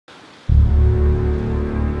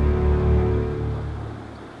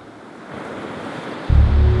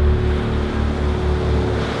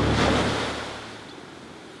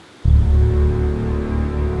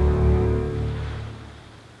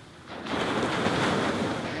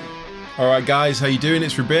Alright guys, how you doing?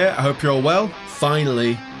 It's Rabea. I hope you're all well.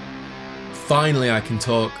 Finally I can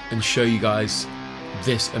talk and show you guys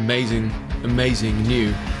this amazing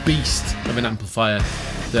new beast of an amplifier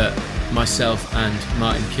that myself and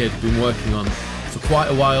Martin Kidd have been working on for quite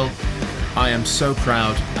a while. I am so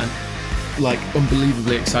proud and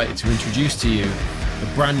unbelievably excited to introduce to you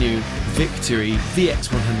a brand new Victory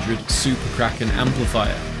VX100 Super Kraken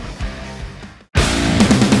amplifier.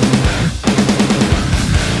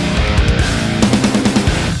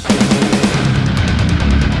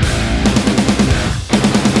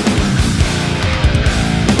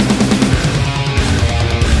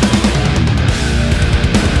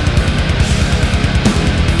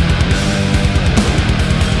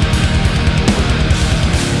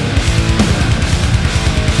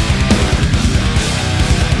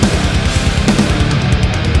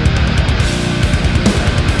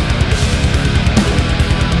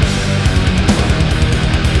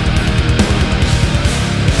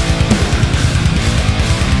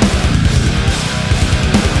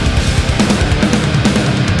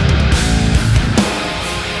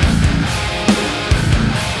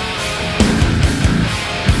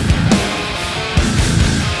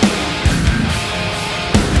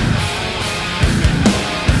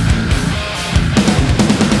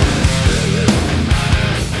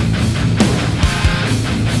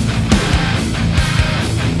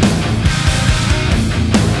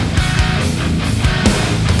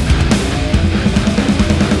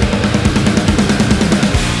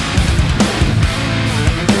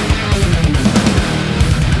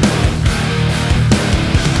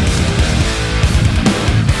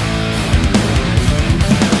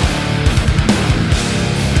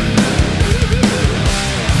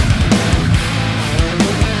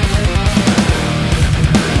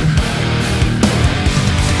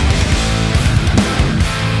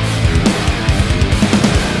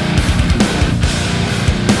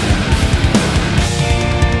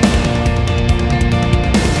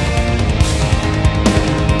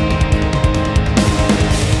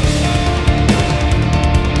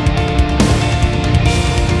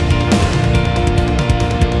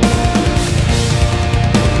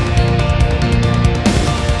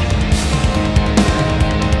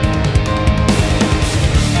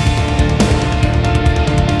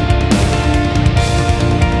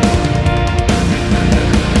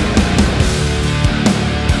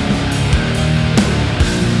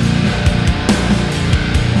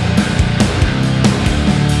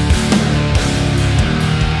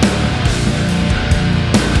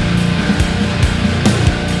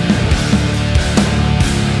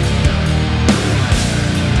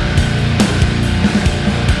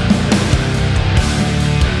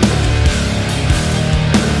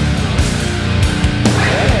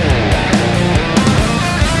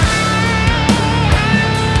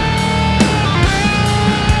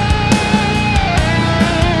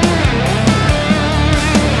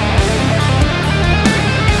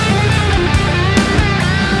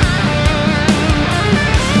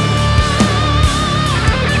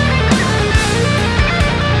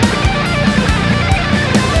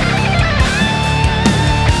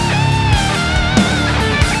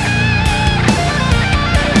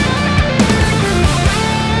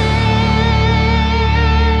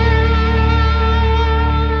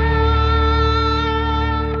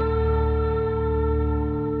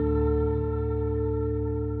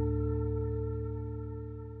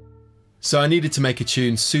 So I needed to make a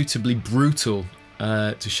tune suitably brutal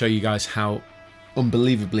to show you guys how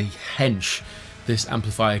unbelievably hench this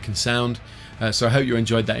amplifier can sound. So I hope you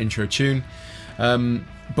enjoyed that intro tune.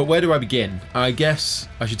 But where do I begin? I guess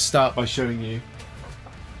I should start by showing you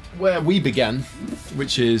where we began,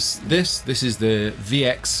 which is this. This is the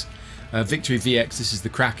VX, Victory VX. This is the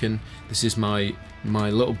Kraken. This is my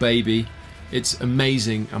little baby. It's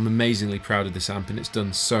amazing. I'm amazingly proud of this amp, and it's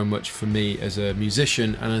done so much for me as a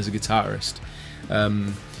musician and as a guitarist.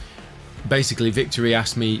 Basically, Victory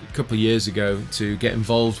asked me a couple of years ago to get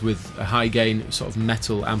involved with a high gain sort of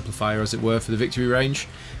metal amplifier, as it were, for the Victory range,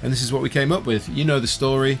 and this is what we came up with. You know the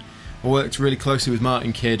story. I worked really closely with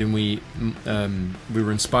Martin Kidd, and we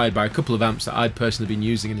were inspired by a couple of amps that I'd personally been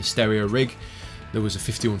using in a stereo rig. There was a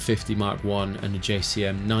 5150 Mark I and a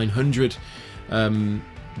JCM 900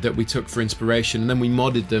 that we took for inspiration, and then we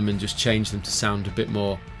modded them and just changed them to sound a bit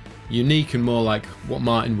more unique and more like what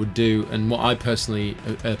Martin would do and what I personally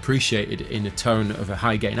appreciated in a tone of a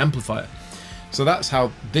high gain amplifier. So that's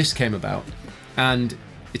how this came about, and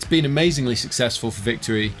it's been amazingly successful for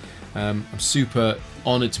Victory. I'm super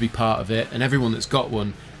honoured to be part of it, and everyone that's got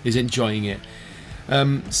one is enjoying it.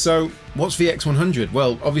 So what's VX100?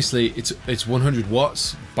 Well, obviously it's 100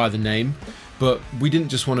 watts by the name, but we didn't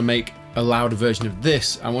just want to make a louder version of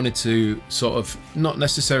this, I wanted to sort of not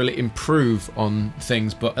necessarily improve on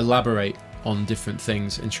things, but elaborate on different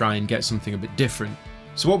things and try and get something a bit different.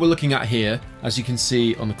 So what we're looking at here, as you can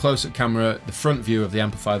see on the close-up camera, the front view of the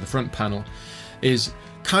amplifier, the front panel, is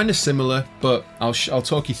kind of similar, but I'll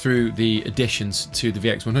talk you through the additions to the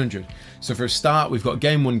VX100. So for a start, we've got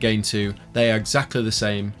Gain 1, Gain 2. They are exactly the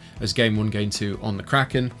same as Gain 1, Gain 2 on the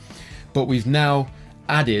Kraken, but we've now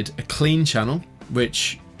added a clean channel,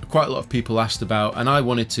 which quite a lot of people asked about, and I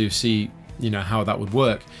wanted to see, you know, how that would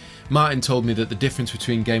work. Martin told me that the difference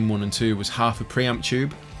between Gain 1 and 2 was half a preamp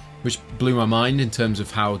tube, which blew my mind in terms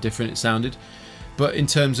of how different it sounded. But in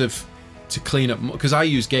terms of to clean up, because I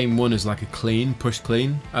use Gain 1 as like a clean, push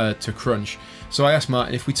clean to crunch. So I asked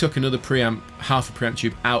Martin if we took another preamp, half a preamp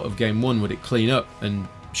tube out of Gain 1, would it clean up? And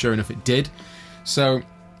sure enough, it did. So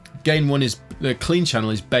Gain 1 is, the clean channel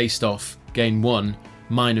is based off Gain 1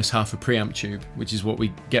 minus half a preamp tube, which is what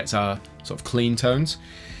we get our sort of clean tones.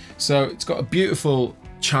 So it's got a beautiful,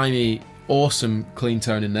 chimey, awesome clean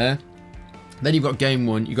tone in there. Then you've got Gain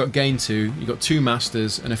 1, you've got Gain 2, you've got 2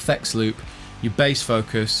 masters, an effects loop, your bass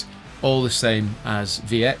focus, all the same as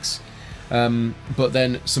VX. But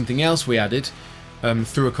then something else we added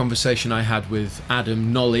through a conversation I had with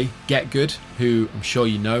Adam Nolly Getgood, who I'm sure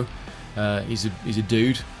you know. He's a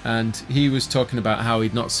dude, and he was talking about how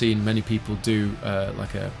he'd not seen many people do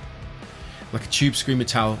like a Tube Screamer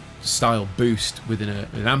style boost within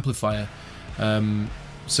an amplifier.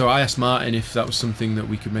 So I asked Martin if that was something that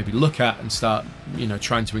we could maybe look at and start, you know,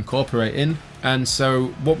 trying to incorporate in. And so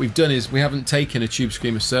what we've done is we haven't taken a Tube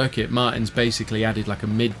Screamer circuit. Martin's basically added like a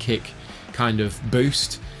mid-kick kind of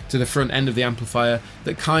boost to the front end of the amplifier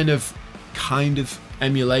that kind of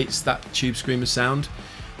emulates that Tube Screamer sound.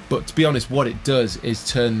 But to be honest, what it does is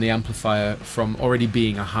turn the amplifier from already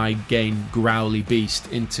being a high gain growly beast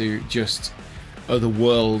into just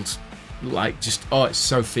otherworld, like just, oh, it's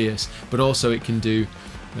so fierce. But also it can do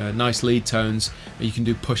nice lead tones. You can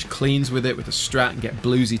do push cleans with it with a Strat and get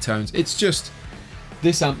bluesy tones. It's just,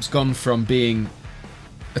 this amp's gone from being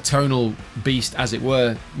a tonal beast, as it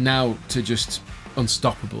were, now to just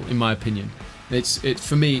unstoppable, in my opinion.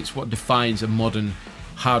 For me, it's what defines a modern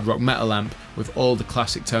hard rock metal amp, with all the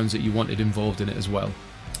classic tones that you wanted involved in it as well.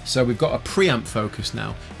 So we've got a preamp focus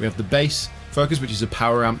now. We have the bass focus, which is a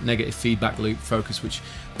power amp negative feedback loop focus, which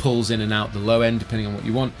pulls in and out the low end depending on what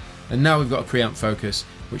you want. And now we've got a preamp focus,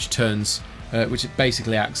 which which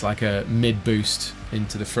basically acts like a mid boost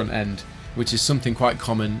into the front end, which is something quite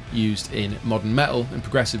common used in modern metal and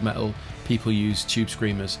progressive metal. People use tube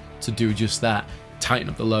screamers to do just that, tighten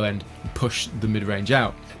up the low end and push the mid-range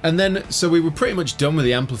out. And then, so we were pretty much done with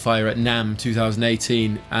the amplifier at NAMM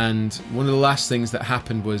 2018, and one of the last things that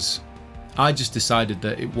happened was I just decided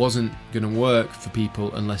that it wasn't going to work for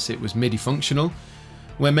people unless it was MIDI functional.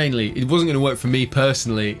 Where mainly, it wasn't going to work for me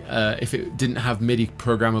personally if it didn't have MIDI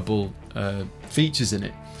programmable features in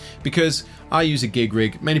it. Because I use a gig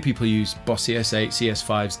rig, many people use Boss CS8,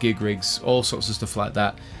 CS5s, gig rigs, all sorts of stuff like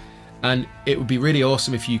that. And it would be really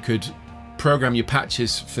awesome if you could program your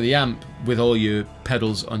patches for the amp with all your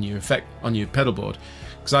pedals on your pedal board,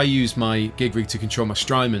 because I use my gig rig to control my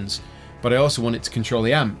Strymons, but I also want it to control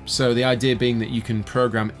the amp. So the idea being that you can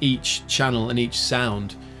program each channel and each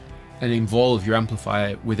sound and involve your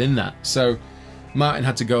amplifier within that. So Martin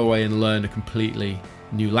had to go away and learn a completely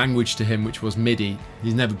new language to him, which was MIDI.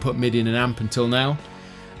 He's never put MIDI in an amp until now,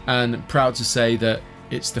 and proud to say that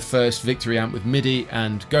it's the first Victory amp with MIDI,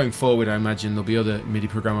 and going forward I imagine there'll be other MIDI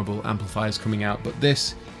programmable amplifiers coming out, but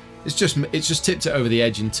this it's just tipped it over the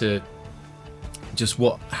edge into just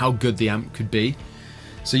how good the amp could be.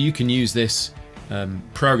 So you can use this,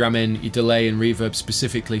 program in your delay and reverb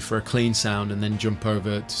specifically for a clean sound, and then jump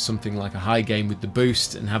over to something like a high gain with the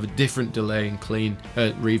boost and have a different delay and clean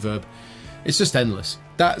reverb. It's just endless.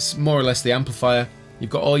 That's more or less the amplifier. You've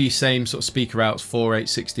got all your same sort of speaker outs, 4, 8,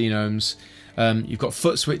 16 ohms. You've got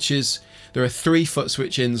foot switches. There are 3 foot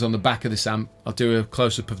switch ins on the back of this amp. I'll do a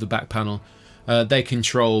close-up of the back panel. They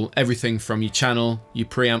control everything from your channel, your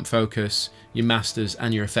preamp focus, your masters,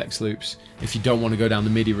 and your effects loops, if you don't want to go down the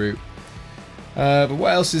MIDI route. But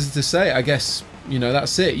what else is there to say? I guess, you know,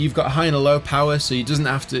 that's it. You've got high and a low power, so you don't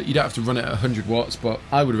have to run it at 100 watts, but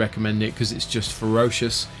I would recommend it because it's just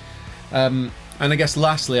ferocious. And I guess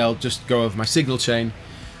lastly, I'll just go over my signal chain.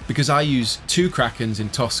 Because I use 2 Krakens in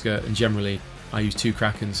Toska, and generally I use 2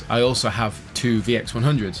 Krakens, I also have 2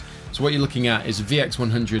 VX100s. So what you're looking at is a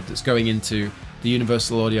VX100 that's going into the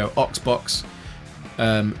Universal Audio aux box.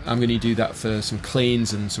 I'm going to do that for some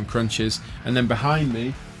cleans and some crunches. And then behind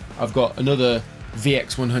me, I've got another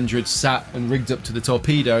VX100 sat and rigged up to the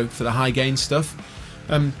torpedo for the high gain stuff,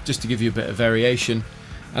 just to give you a bit of variation.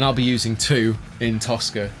 and I'll be using 2 in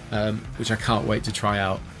Toska, which I can't wait to try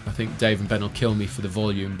out. I think Dave and Ben will kill me for the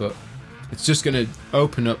volume, but it's just going to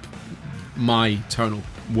open up my tonal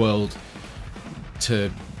world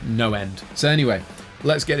to no end. So anyway,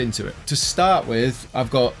 let's get into it. To start with, I've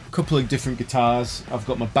got a couple of different guitars. I've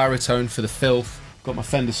got my baritone for the filth, got my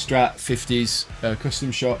Fender Strat 50s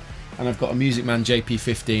custom shot, and I've got a Music Man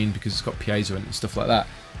JP15 because it's got piezo in it and stuff like that.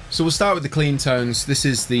 So we'll start with the clean tones. This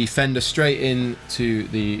is the Fender straight in to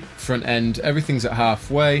the front end. Everything's at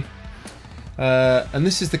halfway. And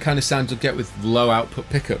this is the kind of sound you'll get with low output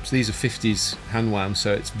pickups. These are 50s hand wound,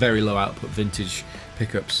 so it's very low output vintage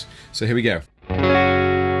pickups. So here we go.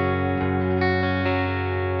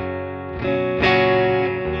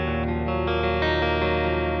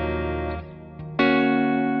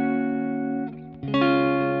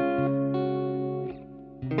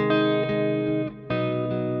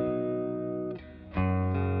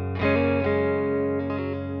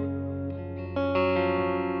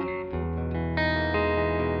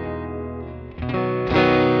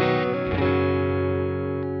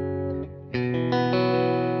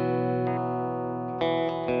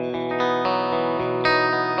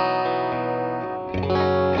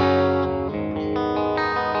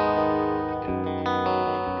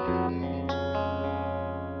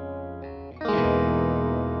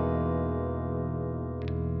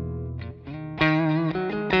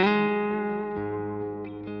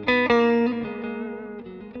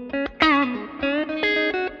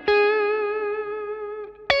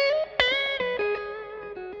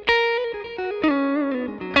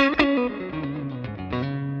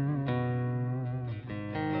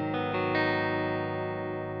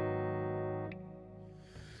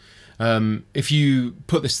 If you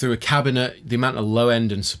put this through a cabinet, the amount of low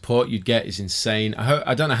end and support you'd get is insane.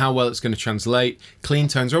 I don't know how well it's going to translate. Clean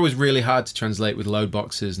tones are always really hard to translate with load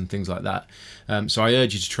boxes and things like that. So I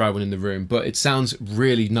urge you to try one in the room, but it sounds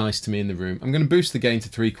really nice to me in the room. I'm going to boost the gain to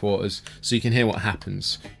 3/4 so you can hear what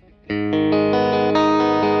happens.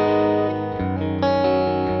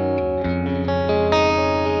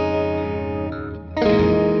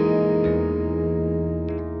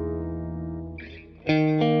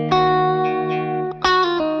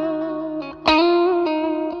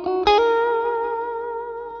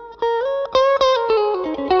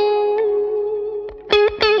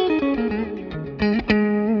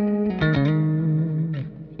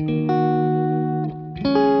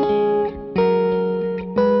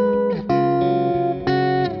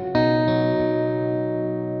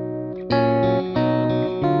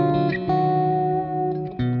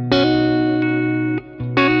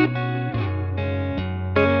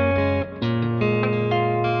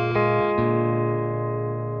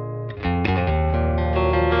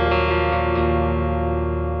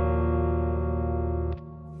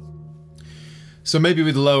 So maybe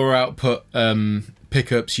with lower output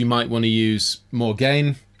pickups you might want to use more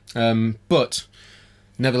gain, but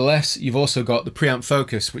nevertheless you've also got the preamp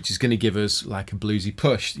focus, which is going to give us like a bluesy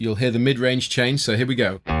push. You'll hear the mid-range change, so here we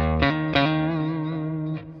go.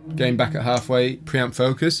 Gain back at halfway, preamp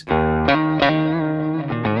focus.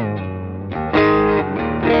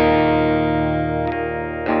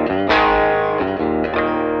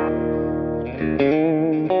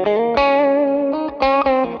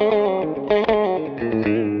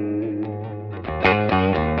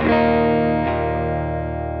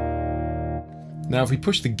 Now if we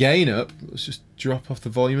push the gain up, let's just drop off the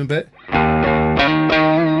volume a bit.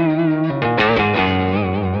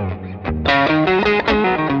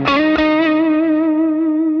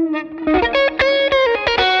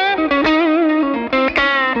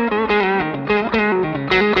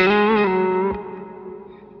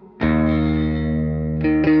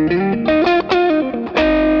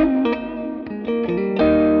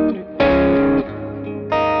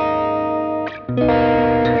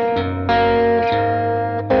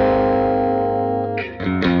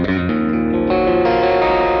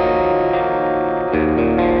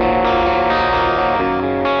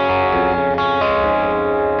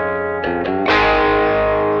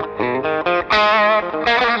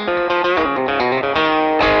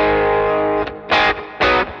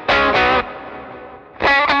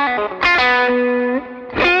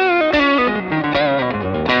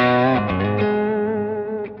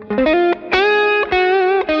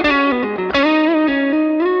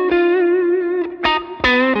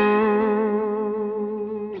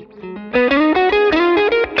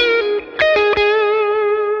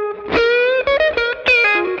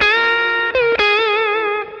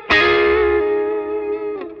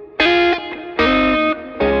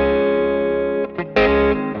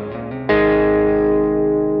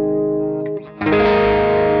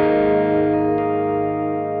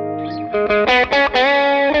 So,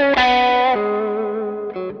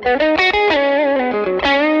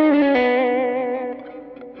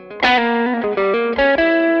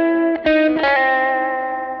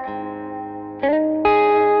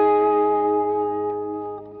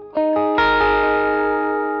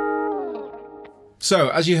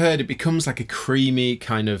 as you heard, it becomes like a creamy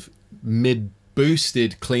kind of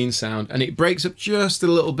mid-boosted clean sound, and it breaks up just a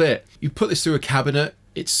little bit. You put this through a cabinet,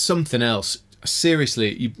 it's something else.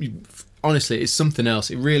 Seriously, honestly, it's something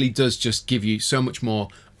else. It really does just give you so much more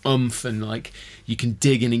oomph, and like you can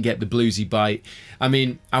dig in and get the bluesy bite. I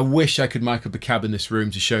mean, I wish I could mic up a cab in this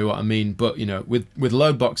room to show you what I mean, but you know, with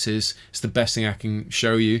load boxes, it's the best thing I can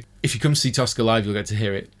show you. If you come see Toska live, you'll get to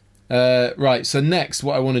hear it. Right, so next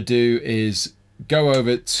what I want to do is go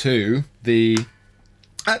over to the...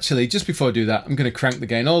 Actually, just before I do that, I'm going to crank the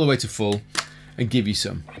gain all the way to full and give you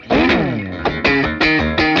some.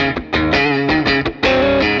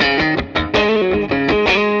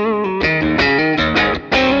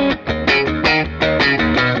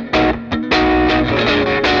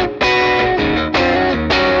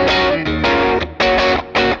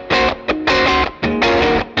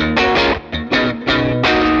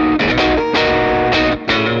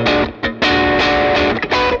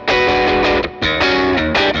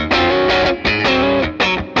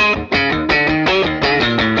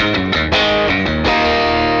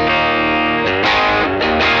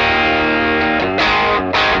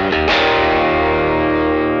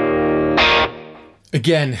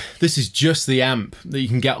 Again, this is just the amp that you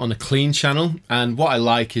can get on a clean channel, and what I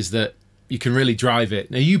like is that you can really drive it.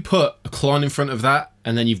 Now you put a Klon in front of that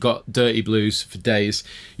and then you've got dirty blues for days.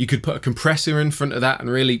 You could put a compressor in front of that and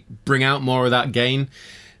really bring out more of that gain,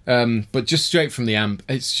 but just straight from the amp,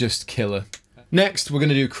 it's just killer. Next we're going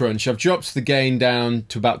to do crunch. I've dropped the gain down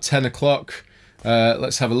to about 10 o'clock.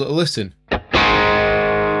 Let's have a little listen.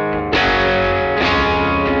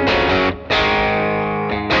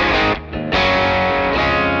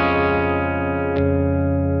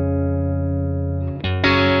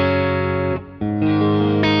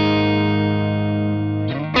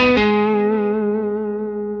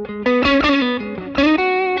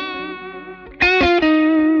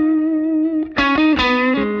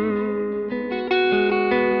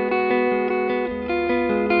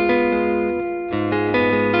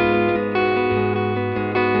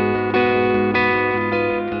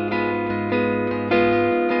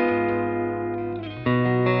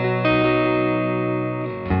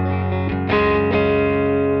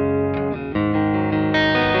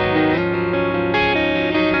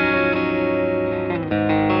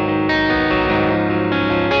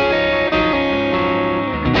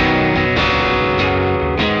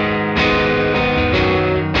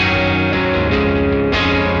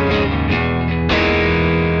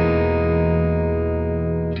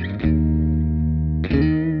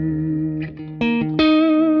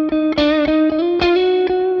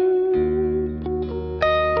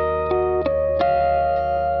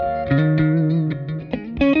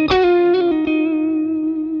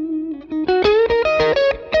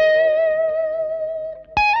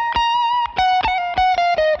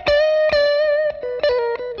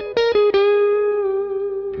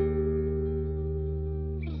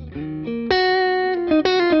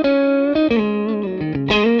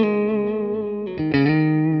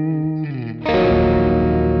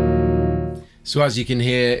 So as you can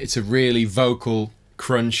hear, it's a really vocal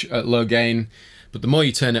crunch at low gain, but the more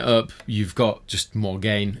you turn it up, you've got just more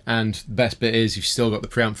gain, and the best bit is you've still got the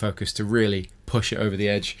preamp focus to really push it over the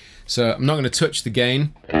edge. So I'm not going to touch the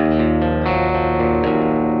gain,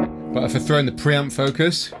 but if I throw in the preamp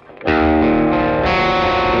focus,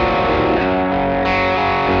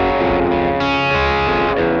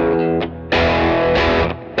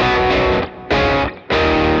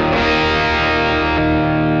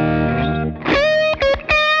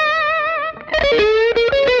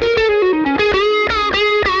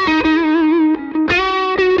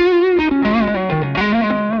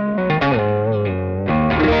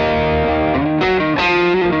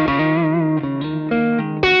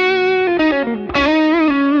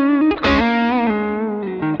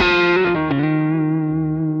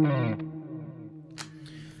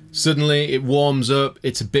 suddenly it warms up,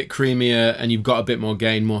 it's a bit creamier, and you've got a bit more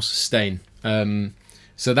gain, more sustain.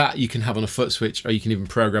 So that you can have on a foot switch, or you can even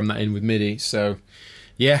program that in with MIDI. So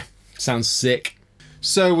yeah, sounds sick.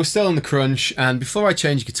 So we're still on the crunch, and before I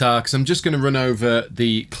change guitar, because I'm just going to run over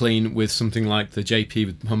the clean with something like the JP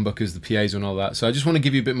with humbuckers, the piezo and all that. So I just want to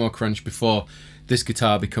give you a bit more crunch before this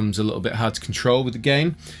guitar becomes a little bit hard to control with the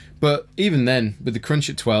gain. But even then, with the crunch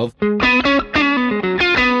at 12,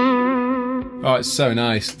 oh, it's so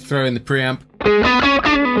nice. Throw in the preamp.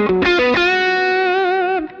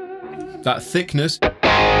 That thickness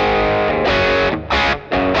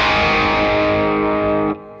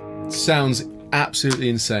sounds absolutely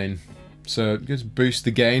insane. So just boost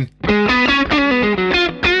the gain.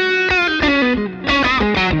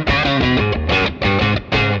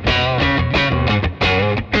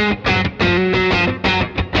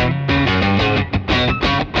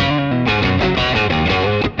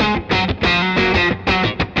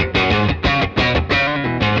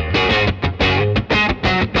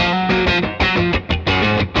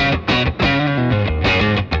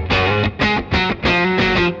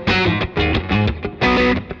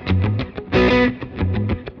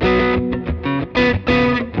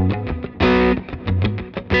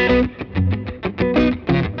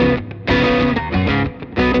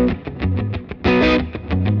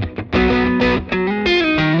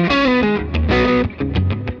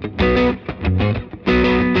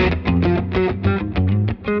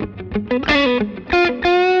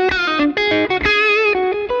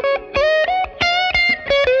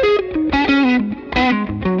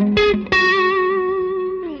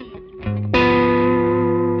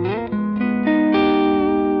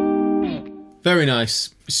 Very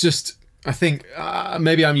nice. It's just, I think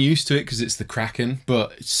maybe I'm used to it because it's the Kraken,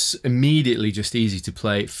 but it's immediately just easy to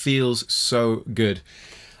play. It feels so good.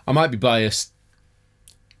 I might be biased,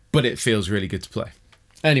 but it feels really good to play.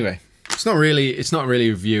 Anyway, it's not really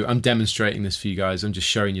a review. I'm demonstrating this for you guys. I'm just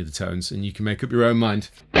showing you the tones, and you can make up your own mind.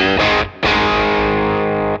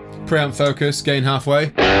 Preamp focus, gain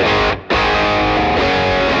halfway.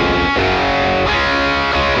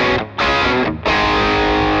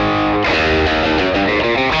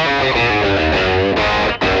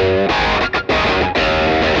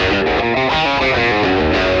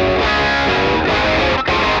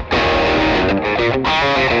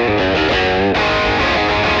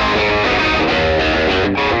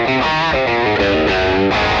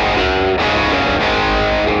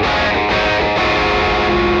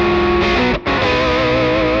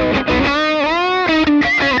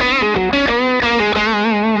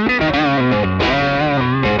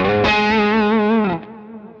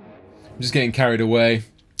 Just getting carried away,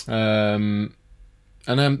 and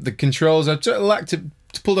the controls, I'd like to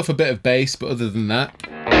pull off a bit of bass, but other than that,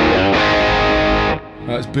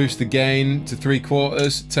 let's boost the gain to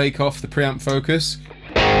 3/4, take off the preamp focus.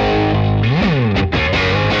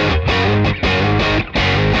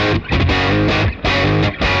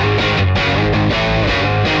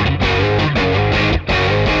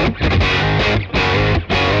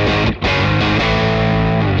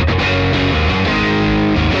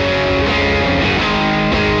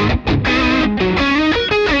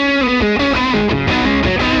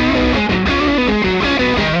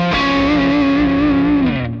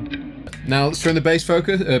 Now let's turn the bass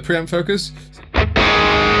focus, preamp focus.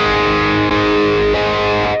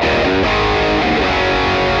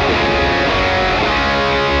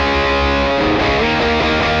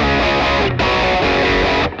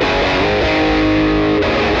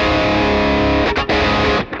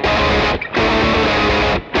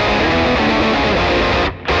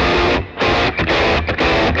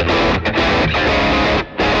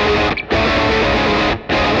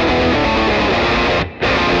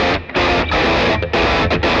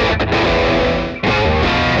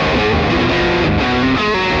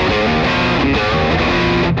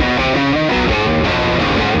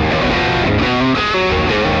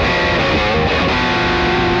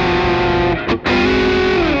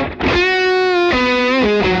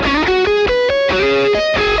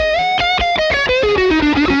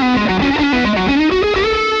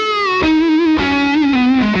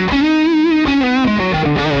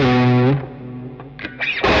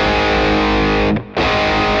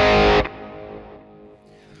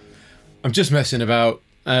 I'm just messing about.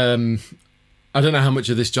 I don't know how much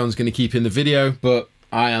of this John's going to keep in the video, but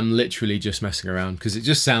I am literally just messing around because it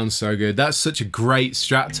just sounds so good. That's such a great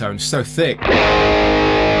Strat tone, so thick.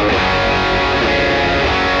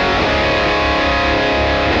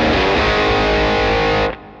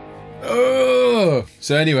 Oh!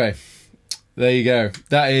 So anyway, there you go.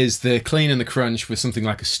 That is the clean and the crunch with something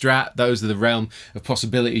like a Strat. Those are the realm of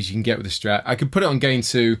possibilities you can get with a Strat. I could put it on gain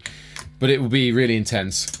 2, but it will be really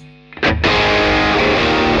intense.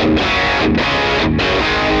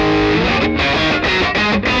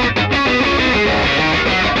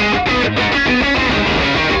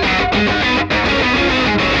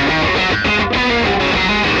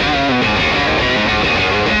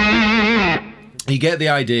 You get the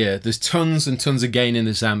idea. There's tons and tons of gain in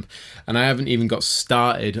this amp, and I haven't even got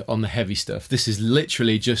started on the heavy stuff. This is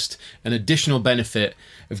literally just an additional benefit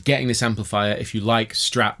of getting this amplifier if you like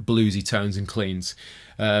Strat bluesy tones and cleans.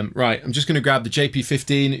 Right, I'm just going to grab the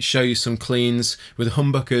JP15, show you some cleans with the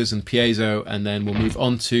humbuckers and piezo, and then we'll move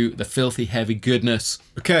on to the filthy heavy goodness.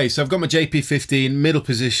 Okay, so I've got my JP15 middle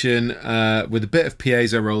position with a bit of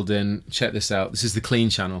piezo rolled in. Check this out. This is the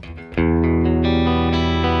clean channel.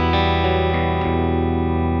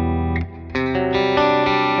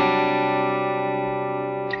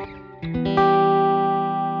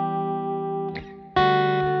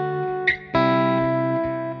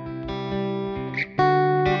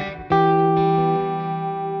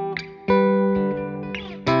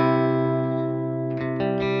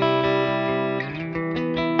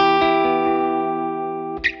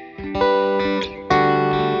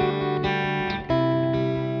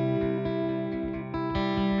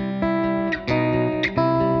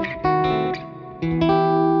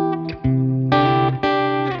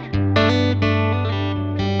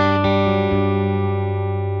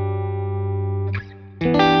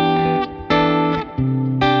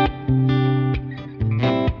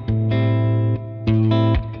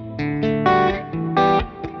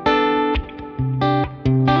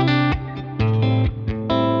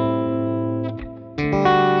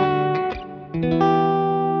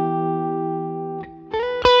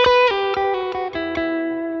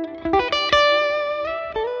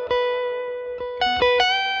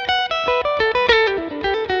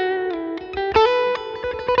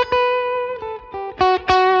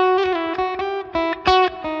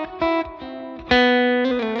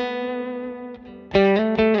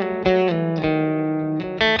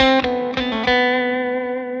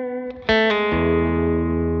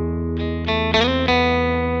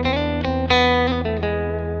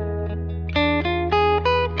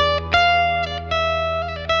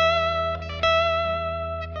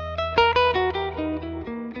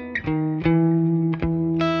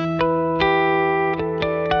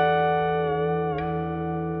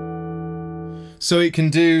 So it can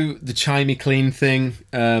do the chimey clean thing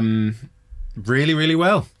really, really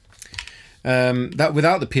well. That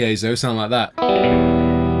without the piezo sound like that.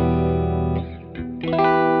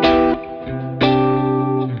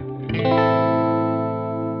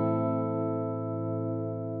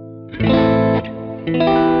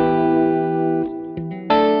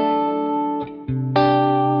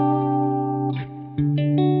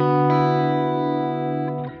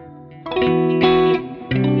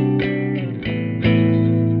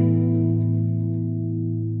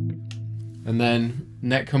 And then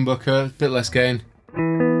neck humbucker, a bit less gain.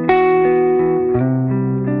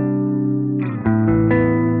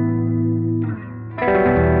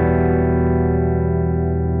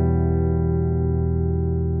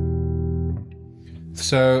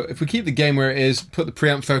 So if we keep the gain where it is, put the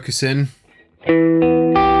preamp focus in.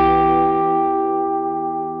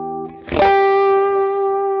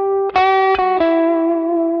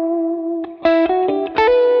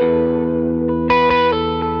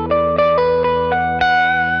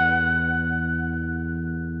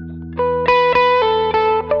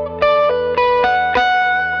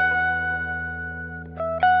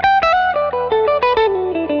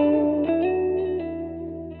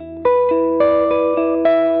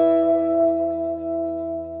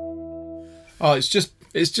 Oh, it's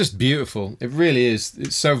just beautiful. It really is.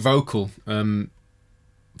 It's so vocal.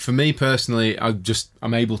 For me personally,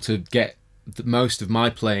 I'm able to get the most of my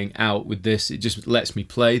playing out with this. It just lets me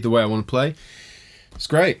play the way I want to play. It's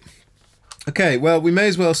great. Okay, well, we may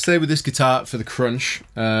as well stay with this guitar for the crunch.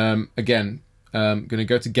 Again, gonna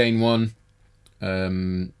go to gain 1,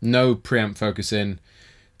 no preamp focus in,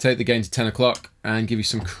 take the gain to 10 o'clock, and give you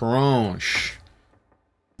some crunch.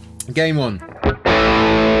 Gain 1.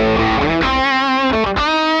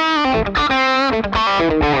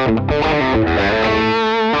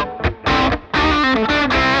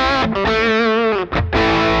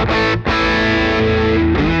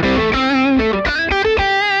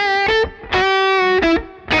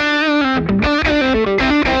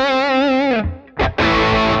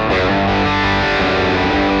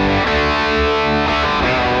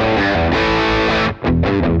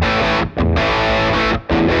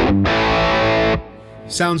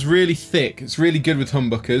 Sounds really thick. It's really good with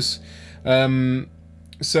humbuckers.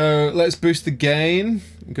 So let's boost the gain.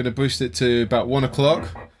 I'm going to boost it to about 1 o'clock.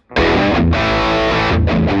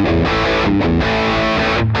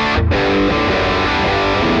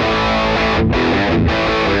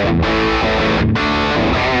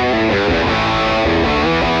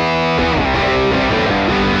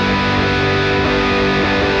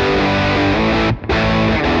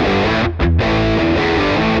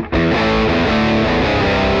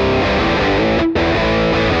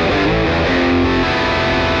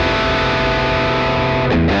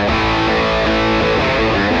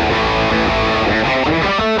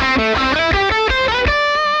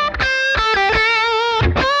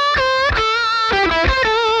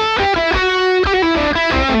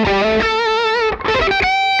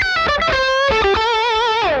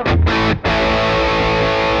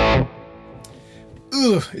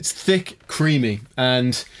 ugh, it's thick, creamy,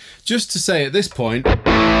 and just to say at this point,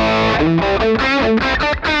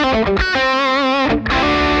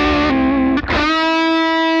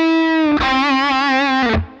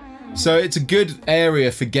 so it's a good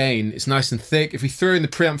area for gain. It's nice and thick. If we throw in the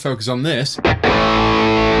preamp focus on this,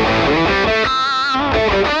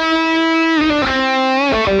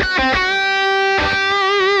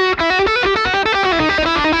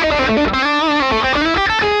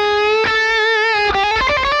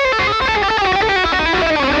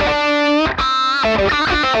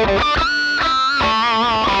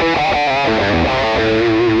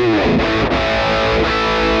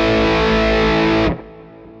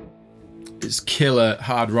 it's killer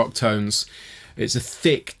hard rock tones. It's a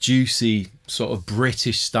thick, juicy, sort of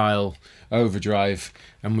British style overdrive,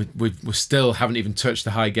 and we still haven't even touched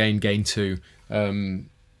the high gain 2. You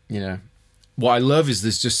know, what I love is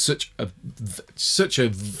there's just such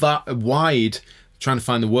a wide, trying to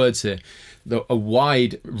find the words here, a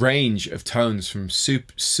wide range of tones from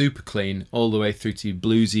super clean all the way through to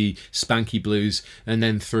bluesy, spanky blues, and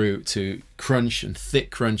then through to crunch and thick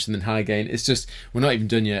crunch, and then high gain. It's just, we're not even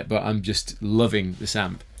done yet, but I'm just loving this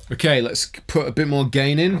amp. Okay, let's put a bit more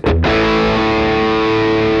gain in.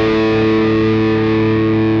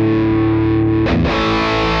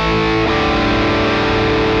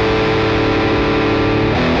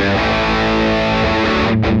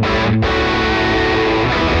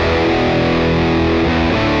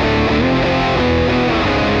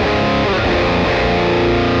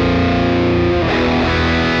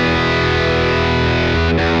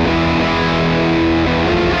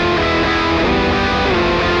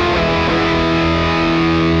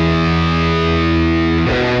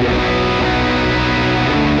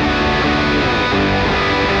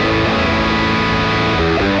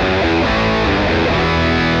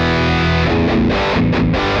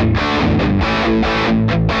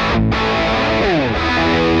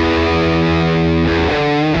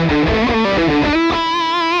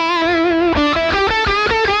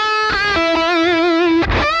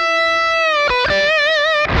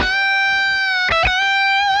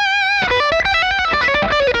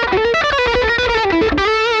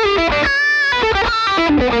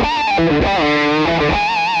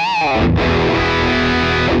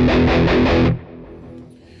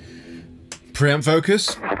 Preamp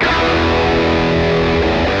focus.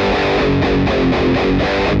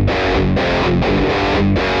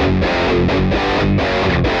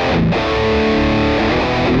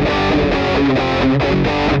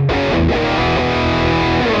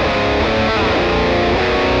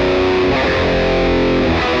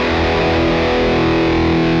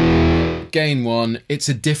 Gain 1, it's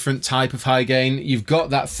a different type of high gain. You've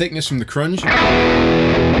got that thickness from the crunch,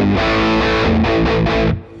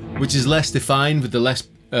 which is less defined with the less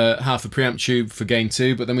half a preamp tube for gain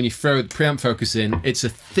 2, but then when you throw the preamp focus in, it's a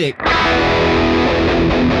thick.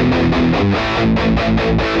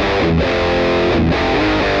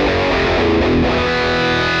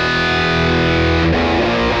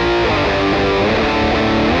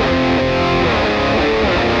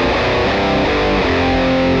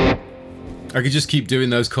 I could just keep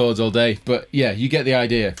doing those chords all day, but yeah, you get the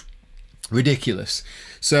idea. Ridiculous.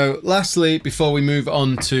 So lastly, before we move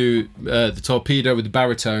on to the torpedo with the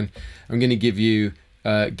baritone, I'm going to give you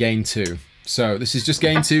gain 2. So this is just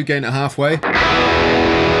gain 2, gain it halfway.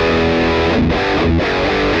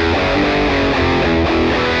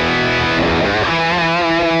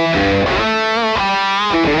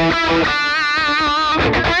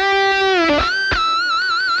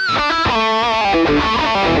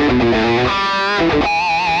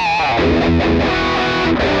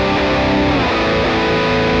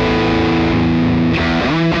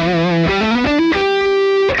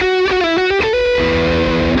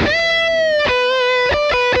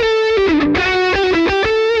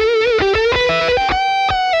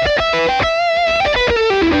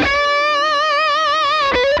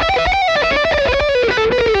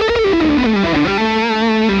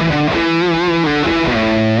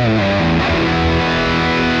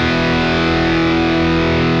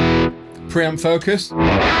 Preamp focus.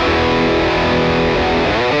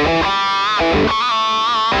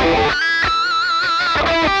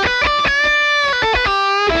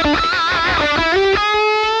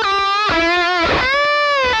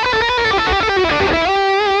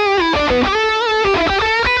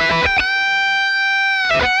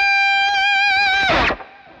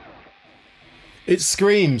 It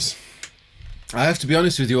screams. I have to be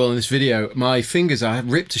honest with you all in this video, my fingers are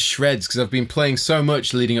ripped to shreds because I've been playing so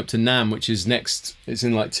much leading up to NAMM, which is next, it's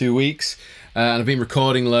in like 2 weeks, and I've been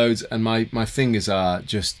recording loads, and my fingers are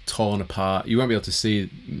just torn apart. You won't be able to see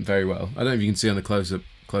very well. I don't know if you can see on the close-up.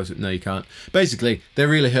 No, you can't. Basically, they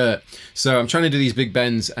really hurt. So I'm trying to do these big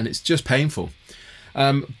bends, and it's just painful.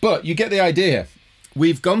 But you get the idea.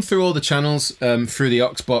 We've gone through all the channels through the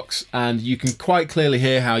aux box, and you can quite clearly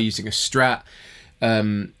hear how using a Strat,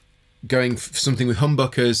 going for something with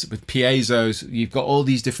humbuckers, with piezos, you've got all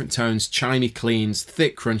these different tones, chimey cleans,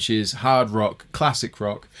 thick crunches, hard rock, classic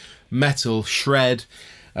rock, metal, shred.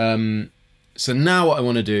 So now what I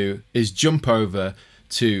want to do is jump over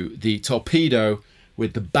to the Torpedo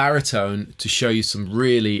with the baritone to show you some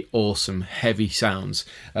really awesome heavy sounds.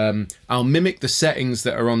 I'll mimic the settings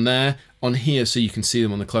that are on there on here so you can see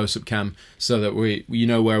them on the close-up cam so that you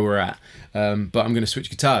know where we're at. But I'm going to switch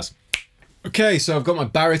guitars. Okay, so I've got my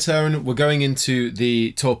baritone. We're going into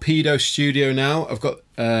the Torpedo studio now. I've got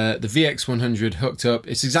the VX100 hooked up.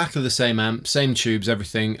 It's exactly the same amp, same tubes,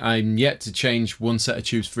 everything. I'm yet to change one set of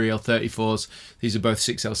tubes for EL34s. These are both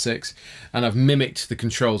 6L6. And I've mimicked the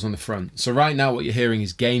controls on the front. So right now what you're hearing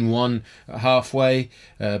is gain 1 at halfway.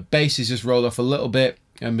 Bass is just rolled off a little bit,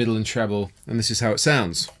 and middle and treble. And this is how it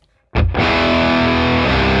sounds.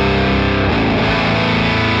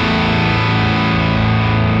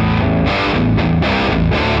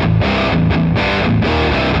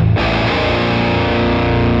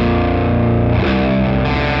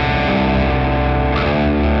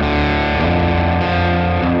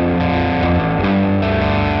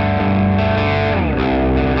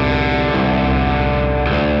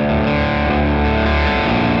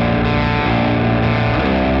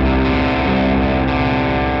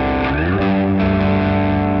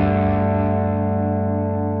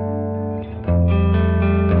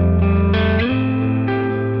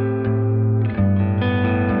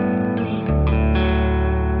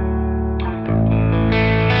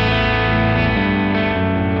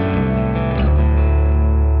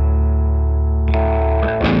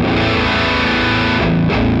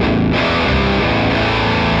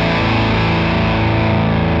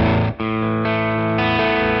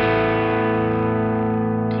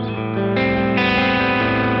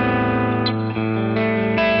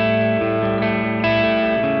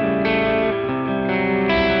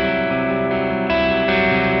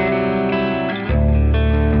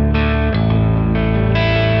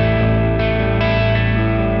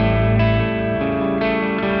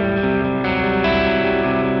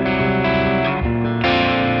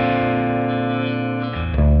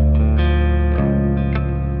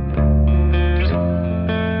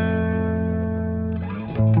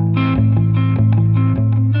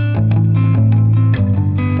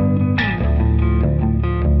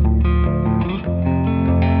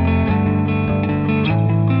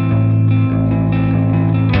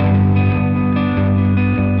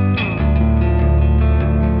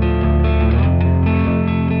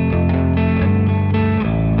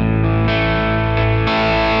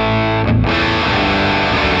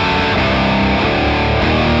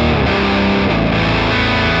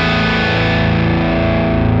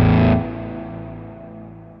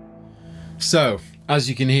 So, as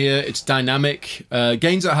you can hear, it's dynamic.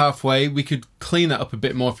 Gains at halfway. We could clean that up a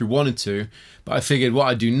bit more if we wanted to, but I figured what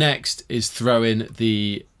I'd do next is throw in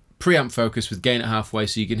the preamp focus with gain at halfway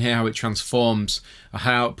so you can hear how it transforms a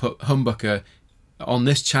high output humbucker on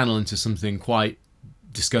this channel into something quite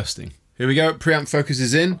disgusting. Here we go, preamp focus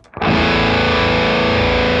is in.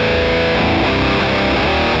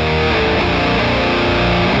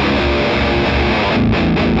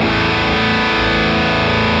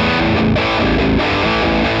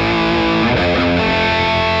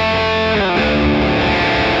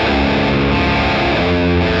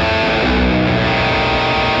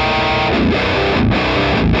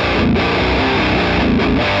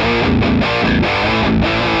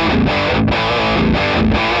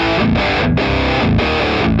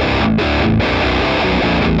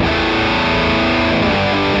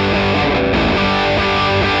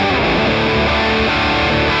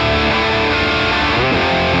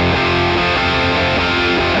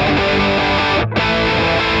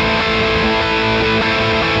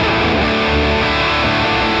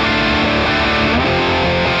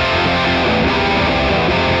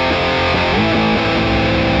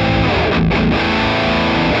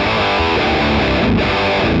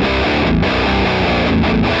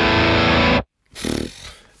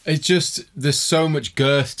 It's just, there's so much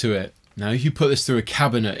girth to it. Now, if you put this through a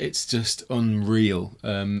cabinet, it's just unreal.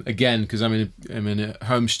 Again, because I'm in a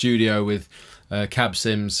home studio with cab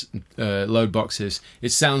sims, load boxes. It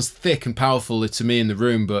sounds thick and powerful to me in the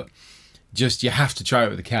room, but just you have to try it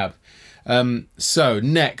with a cab. So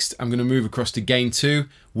next I'm going to move across to gain 2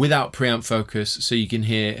 without preamp focus, so you can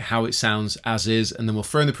hear how it sounds as is, and then we'll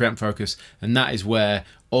throw in the preamp focus, and that is where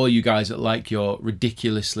all you guys that like your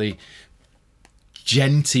ridiculously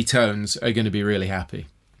genty tones are going to be really happy.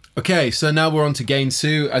 Okay, so now we're on to gain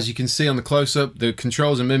 2. As you can see on the close-up, the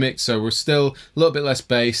controls are mimicked, so we're still a little bit less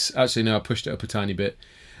bass. Actually, no, I pushed it up a tiny bit.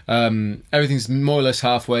 Everything's more or less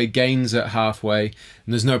halfway, gains at halfway,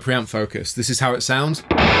 and there's no preamp focus. This is how it sounds.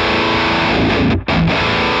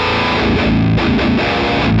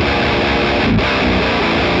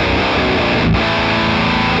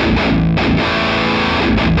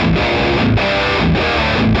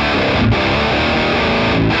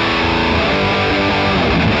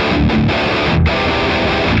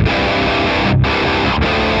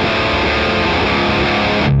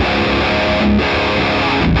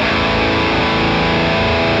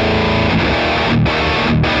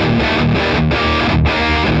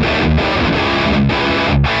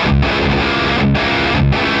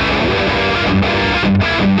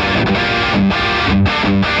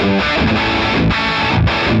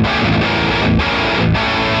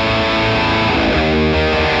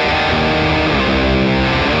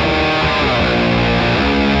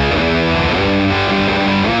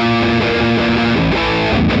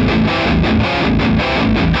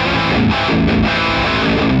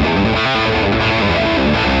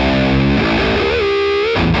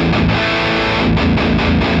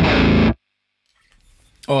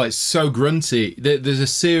 Oh, it's so grunty. There's a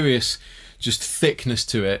serious just thickness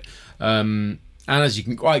to it. And as you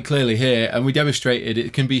can quite clearly hear, and we demonstrated,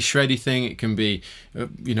 it can be shreddy thing, it can be,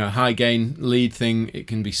 you know, high gain lead thing, it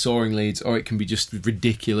can be soaring leads, or it can be just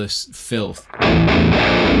ridiculous filth.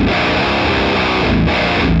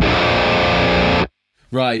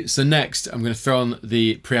 Right, so next I'm going to throw on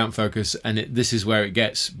the preamp focus, and this is where it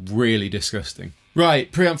gets really disgusting. Right,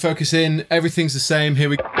 preamp focus in, everything's the same, here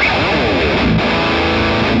we go.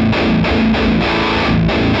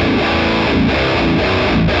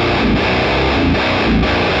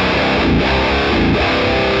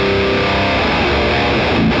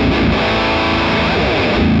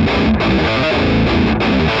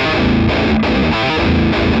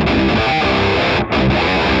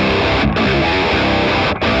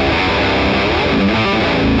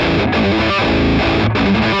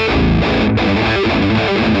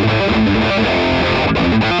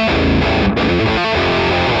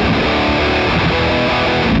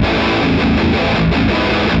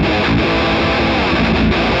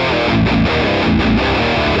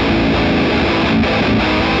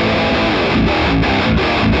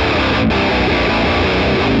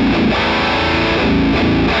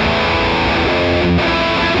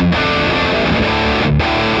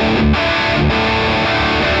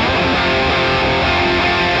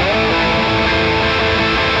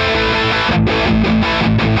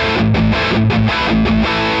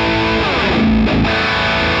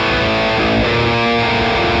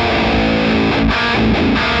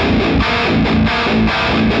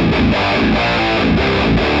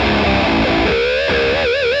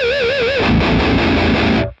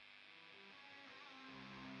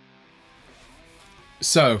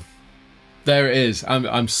 So there it is.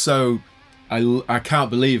 I can't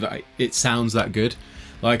believe it sounds that good.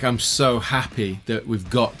 Like, I'm so happy that we've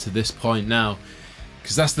got to this point now,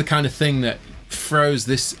 because that's the kind of thing that throws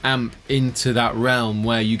this amp into that realm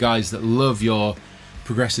where you guys that love your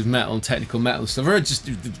progressive metal and technical metal stuff are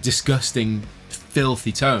just disgusting,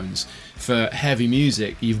 filthy tones for heavy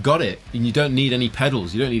music. You've got it, and you don't need any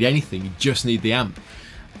pedals, you don't need anything, you just need the amp.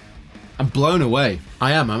 I'm blown away.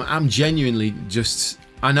 I'm genuinely just,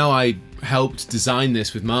 I know I helped design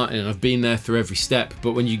this with Martin and I've been there through every step,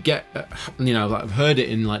 but when you get, you know, like I've heard it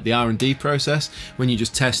in like the R&D process, when you're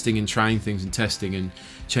just testing and trying things and testing and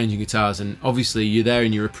changing guitars, and obviously you're there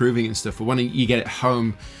and you're approving it and stuff, but when you get it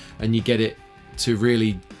home and you get it to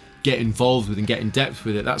really get involved with and get in depth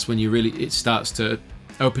with it, that's when it starts to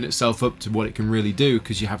open itself up to what it can really do,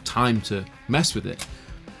 because you have time to mess with it.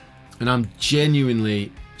 And I'm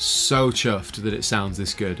genuinely so chuffed that it sounds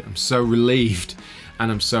this good. I'm so relieved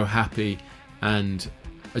and I'm so happy, and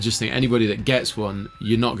I just think anybody that gets one,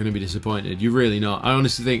 you're not going to be disappointed. You're really not. I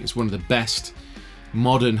honestly think it's one of the best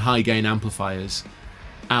modern high gain amplifiers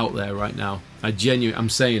out there right now. I'm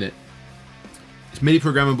saying it. It's MIDI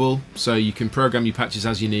programmable, so you can program your patches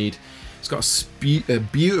as you need. It's got a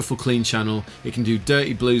beautiful clean channel. It can do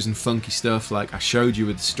dirty blues and funky stuff like I showed you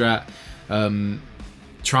with the Strat.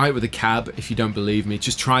 Try it with a cab if you don't believe me.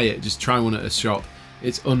 Just try it. Just try one at a shop.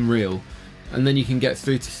 It's unreal. And then you can get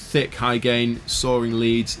through to thick high gain, soaring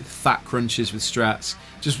leads, fat crunches with Strats.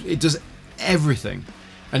 It does everything.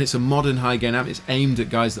 And it's a modern high gain amp. It's aimed at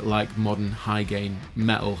guys that like modern high gain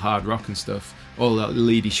metal, hard rock and stuff, all that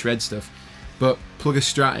leady shred stuff. But plug a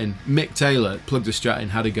Strat in. Mick Taylor plugged a Strat in,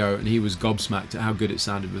 had a go, and he was gobsmacked at how good it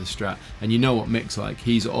sounded with a Strat. And you know what Mick's like.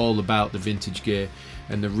 He's all about the vintage gear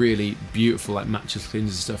and the really beautiful like matchless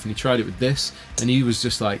cleans and stuff. And he tried it with this, and he was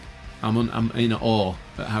just like, I'm in awe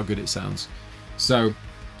at how good it sounds. So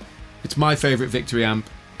it's my favourite Victory amp.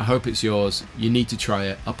 I hope it's yours. You need to try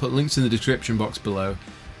it. I'll put links in the description box below.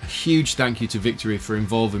 A huge thank you to Victory for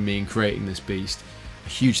involving me in creating this beast. A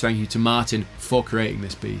huge thank you to Martin for creating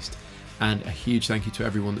this beast. And a huge thank you to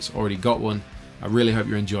everyone that's already got one. I really hope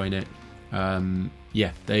you're enjoying it.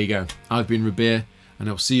 Yeah, there you go. I've been Rabea, and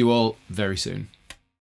I'll see you all very soon.